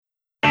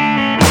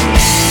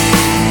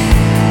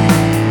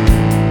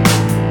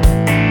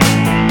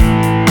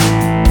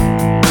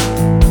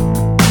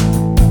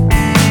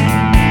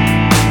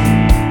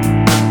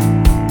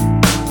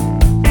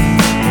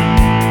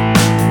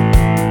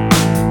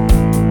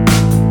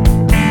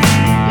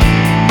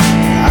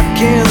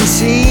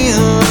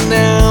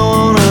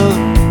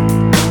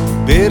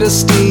of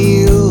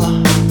steel,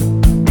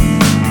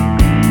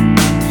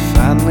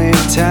 finally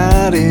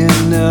tied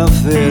enough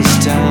this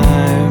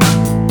time.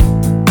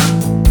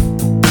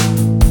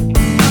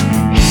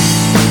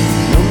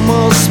 No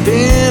more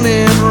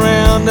spinning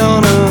round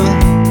on a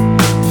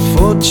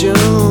fortune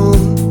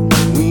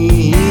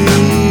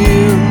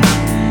wheel.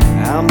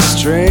 I'm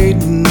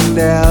straightened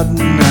out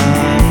and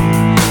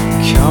I'm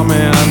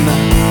coming.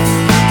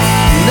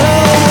 No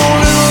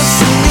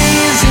loose and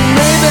easy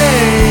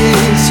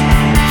maybes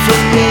for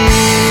me.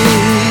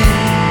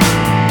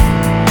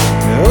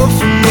 Oh,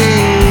 for me.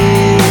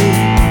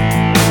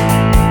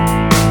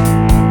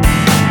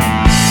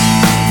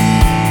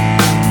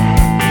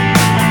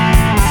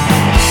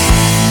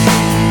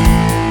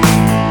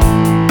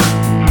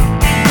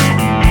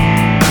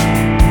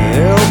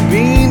 There'll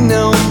be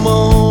no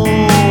more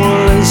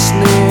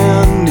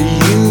listening to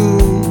you.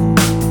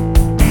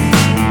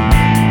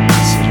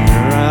 Said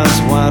her eyes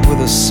wide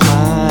with a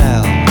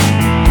smile.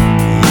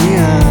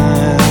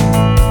 Yeah.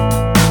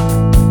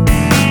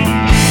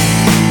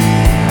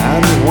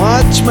 I'd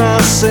watch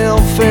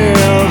myself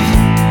if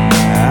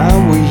I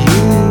were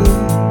you.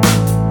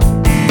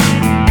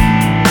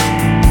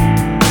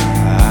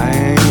 I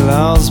ain't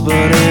lost,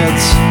 but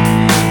it's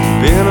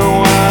been a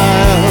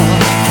while.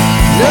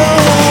 No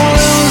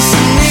loose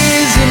and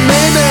easy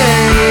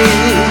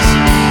maybes.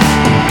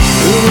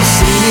 Loose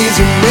and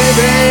easy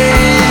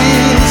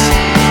maybes.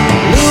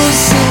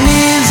 Loose and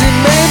easy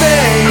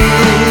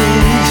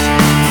maybes.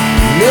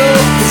 No,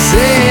 'cause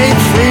they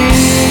ain't free.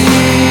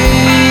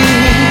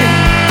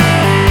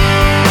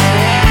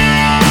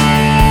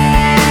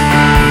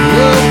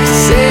 No,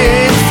 'cause they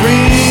ain't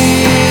free.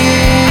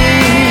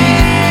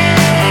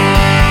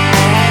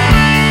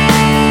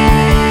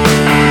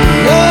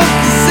 No,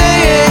 'cause they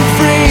ain't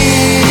free.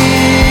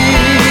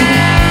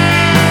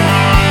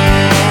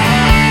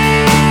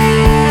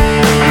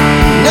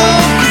 No,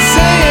 'cause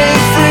they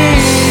ain't free.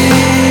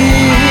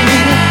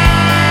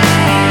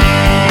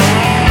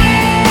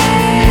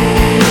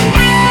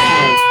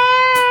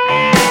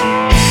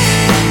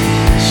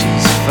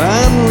 She's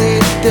finally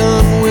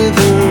done with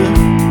her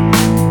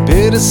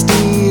bit of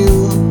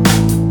steel.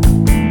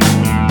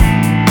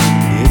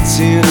 It's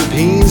in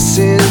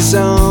pieces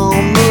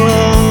on the line.